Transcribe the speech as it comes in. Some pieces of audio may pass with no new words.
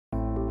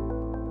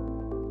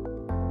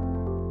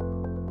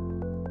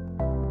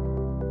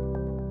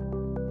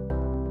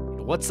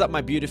What's up,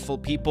 my beautiful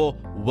people?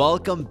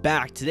 Welcome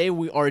back. Today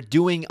we are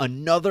doing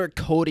another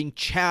coding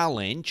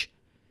challenge.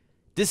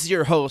 This is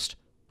your host,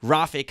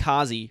 Rafe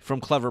Kazi from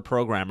Clever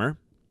Programmer.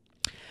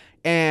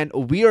 And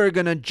we are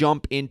going to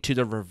jump into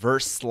the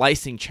reverse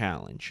slicing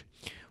challenge.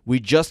 We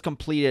just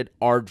completed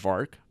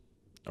aardvark,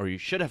 or you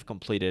should have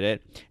completed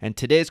it. And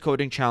today's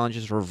coding challenge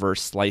is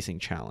reverse slicing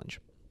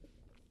challenge.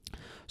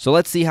 So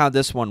let's see how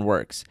this one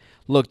works.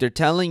 Look, they're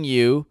telling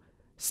you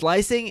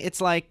slicing, it's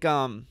like,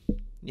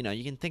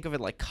 you can think of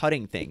it like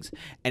cutting things.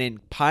 And in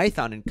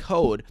Python and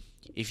code,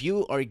 if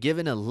you are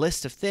given a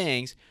list of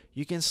things,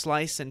 you can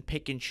slice and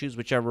pick and choose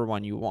whichever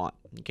one you want.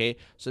 Okay,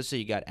 so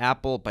you got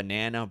apple,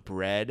 banana,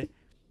 bread.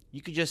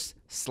 You could just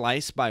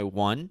slice by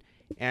one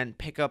and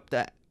pick up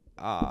the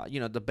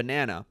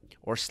banana,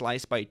 or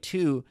slice by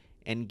two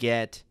and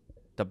get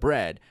the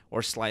bread,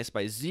 or slice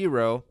by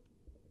 0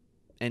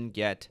 and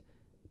get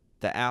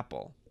the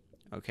apple.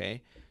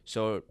 Okay,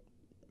 so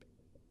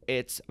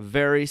it's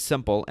very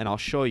simple, and I'll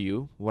show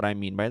you what I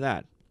mean by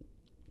that.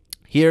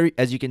 Here,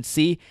 as you can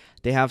see,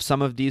 they have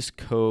some of this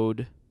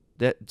code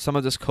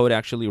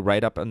actually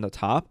right up on the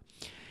top.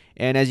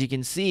 And as you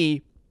can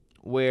see,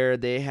 where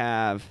they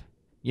have,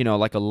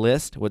 like a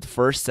list with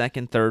first,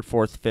 second, third,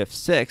 fourth, fifth,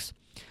 sixth,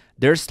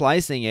 they're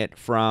slicing it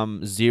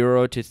from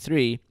 0 to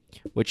 3,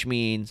 which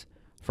means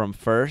from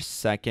first,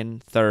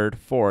 second, third,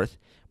 fourth,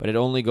 but it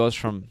only goes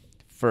from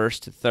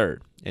first to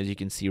third, as you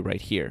can see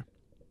right here.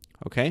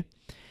 Okay?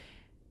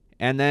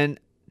 And then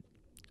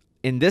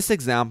in this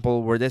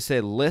example where they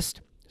say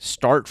list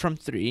start from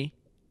 3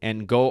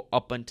 and go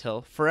up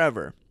until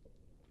forever,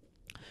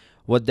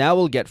 what that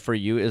will get for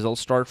you is it'll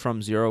start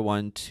from 0,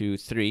 1, 2,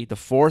 3, the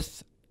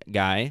fourth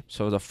guy,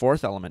 so the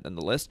fourth element in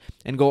the list,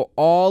 and go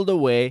all the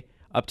way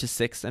up to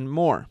 6 and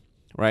more,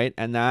 right?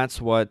 And that's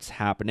what's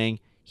happening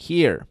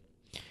here.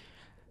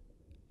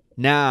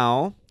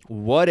 Now,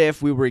 what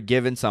if we were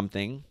given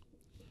something?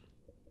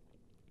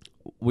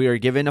 We are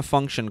given a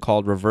function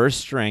called reverse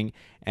string,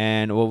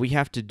 and what we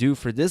have to do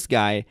for this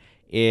guy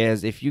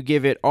is if you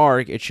give it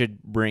arg, it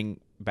should bring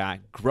back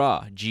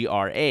gra,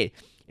 G-R-A.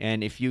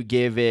 And if you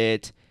give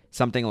it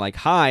something like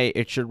high,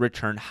 it should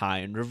return high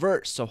in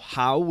reverse. So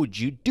how would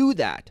you do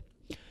that?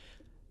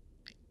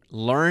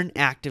 Learn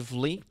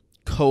actively,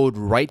 code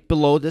right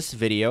below this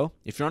video.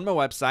 If you're on my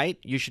website,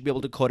 you should be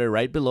able to code it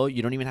right below.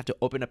 You don't even have to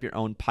open up your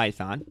own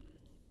Python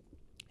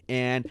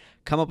and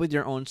come up with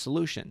your own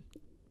solution.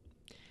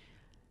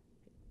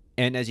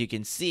 And as you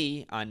can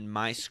see on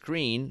my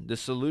screen, the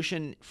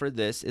solution for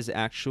this is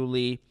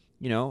actually,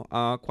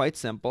 quite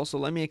simple. So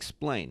let me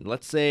explain.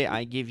 Let's say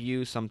I give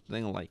you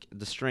something like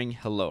the string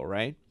hello,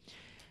 right?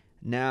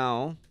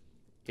 Now,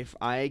 if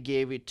I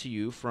gave it to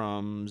you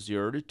from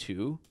 0 to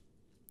 2,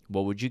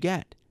 what would you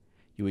get?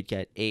 You would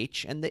get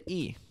H and the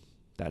E.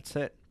 That's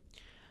it.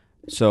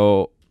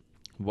 So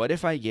what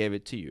if I gave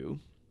it to you?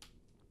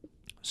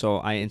 So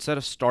instead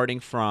of starting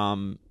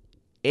from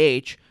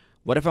H,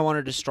 what if I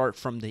wanted to start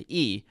from the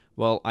E?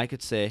 Well, I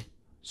could say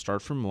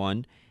start from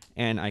 1,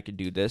 and I could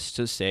do this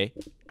to say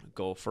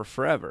go for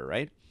forever,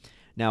 right?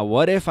 Now,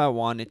 what if I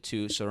wanted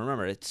to, so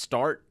remember, it's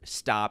start,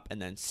 stop,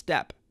 and then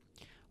step.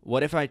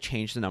 What if I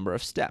change the number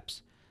of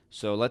steps?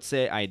 So let's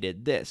say I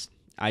did this.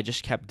 I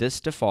just kept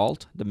this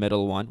default, the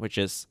middle one, which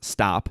is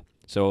stop.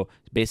 So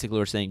basically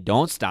we're saying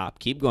don't stop,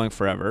 keep going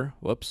forever.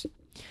 Whoops.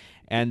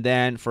 And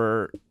then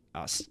for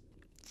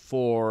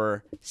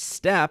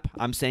step,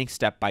 I'm saying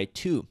step by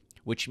 2,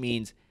 which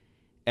means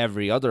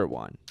every other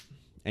one.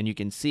 And you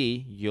can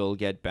see you'll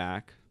get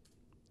back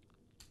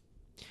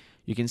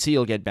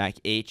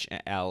H,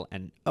 L,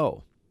 and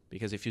O.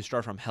 Because if you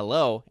start from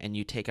hello and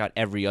you take out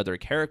every other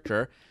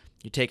character,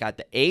 you take out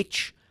the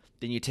H,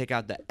 then you take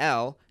out the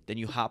L, then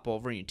you hop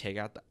over and you take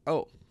out the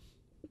O.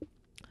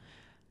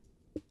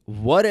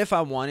 What if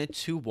I wanted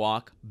to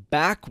walk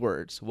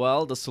backwards?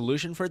 Well, the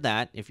solution for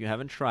that, if you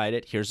haven't tried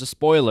it, here's a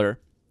spoiler.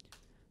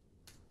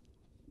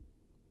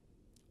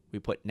 We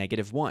put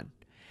 -1.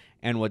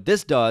 And what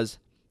this does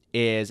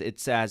is it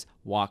says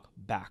walk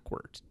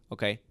backwards.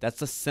 Okay, that's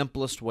the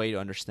simplest way to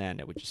understand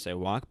it. We just say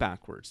walk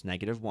backwards,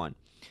 -1.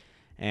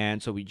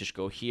 And so we just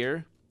go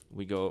here,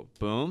 we go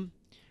boom.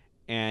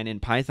 And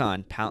in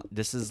Python,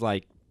 this is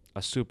like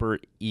a super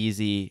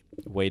easy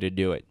way to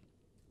do it.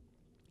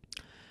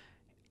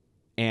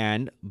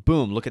 And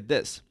boom, look at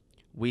this.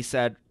 We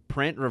said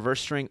print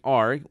reverse string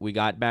arg, we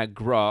got back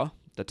gra,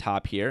 the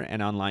top here,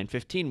 and on line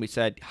 15 we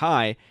said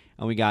hi,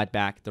 and we got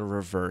back the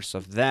reverse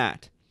of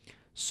that.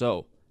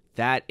 So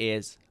that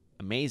is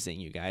amazing,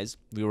 you guys.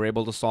 We were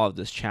able to solve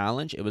this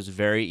challenge. It was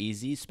very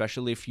easy,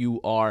 especially if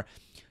you are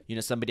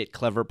somebody at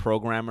Clever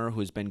Programmer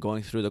who's been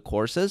going through the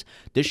courses.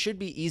 This should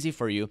be easy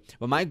for you.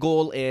 But my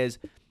goal is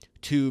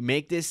to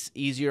make this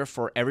easier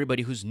for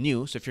everybody who's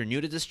new. So if you're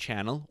new to this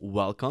channel,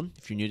 welcome.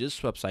 If you're new to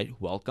this website,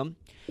 welcome.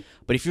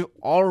 But if you've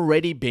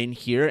already been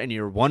here and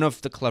you're one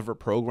of the Clever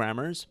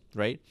Programmers,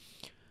 right?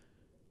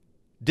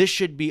 This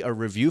should be a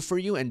review for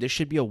you, and this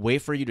should be a way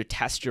for you to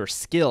test your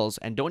skills.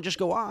 And don't just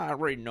go, I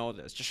already know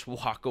this. Just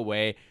walk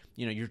away.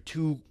 You're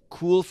too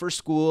cool for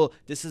school.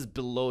 This is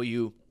below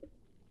you.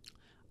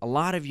 a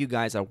lot of you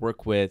guys I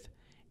work with,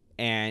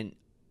 and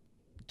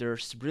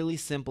there's really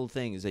simple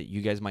things that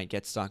you guys might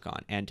get stuck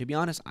on. And to be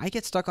honest, I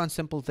get stuck on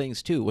simple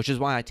things too, which is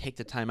why I take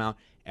the time out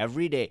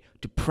every day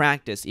to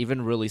practice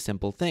even really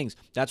simple things.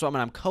 That's why when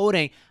I'm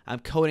coding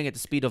at the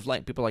speed of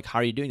light. People are like, how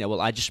are you doing that?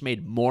 Well, I just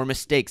made more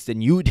mistakes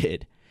than you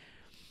did.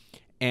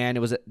 And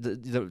it was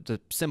the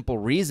simple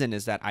reason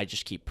is that I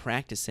just keep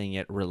practicing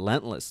it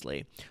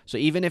relentlessly. So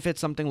even if it's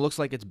something looks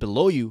like it's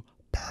below you,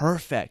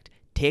 perfect.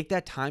 Take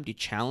that time to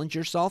challenge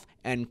yourself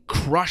and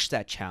crush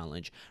that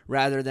challenge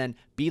rather than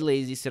be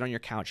lazy, sit on your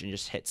couch and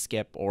just hit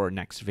skip or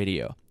next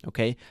video,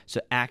 okay?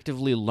 So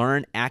actively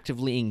learn,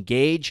 actively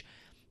engage.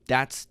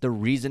 That's the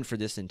reason for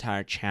this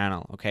entire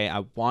channel, okay?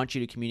 I want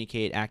you to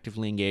communicate,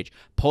 actively engage.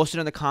 Post it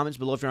in the comments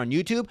below if you're on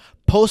YouTube.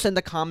 Post in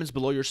the comments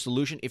below your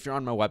solution if you're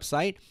on my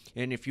website.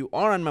 And if you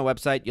are on my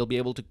website, you'll be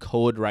able to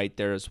code right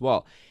there as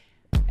well.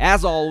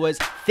 As always,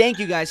 thank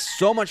you guys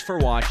so much for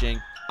watching.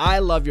 I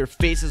love your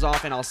faces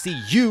off, and I'll see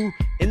you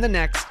in the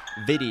next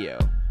video.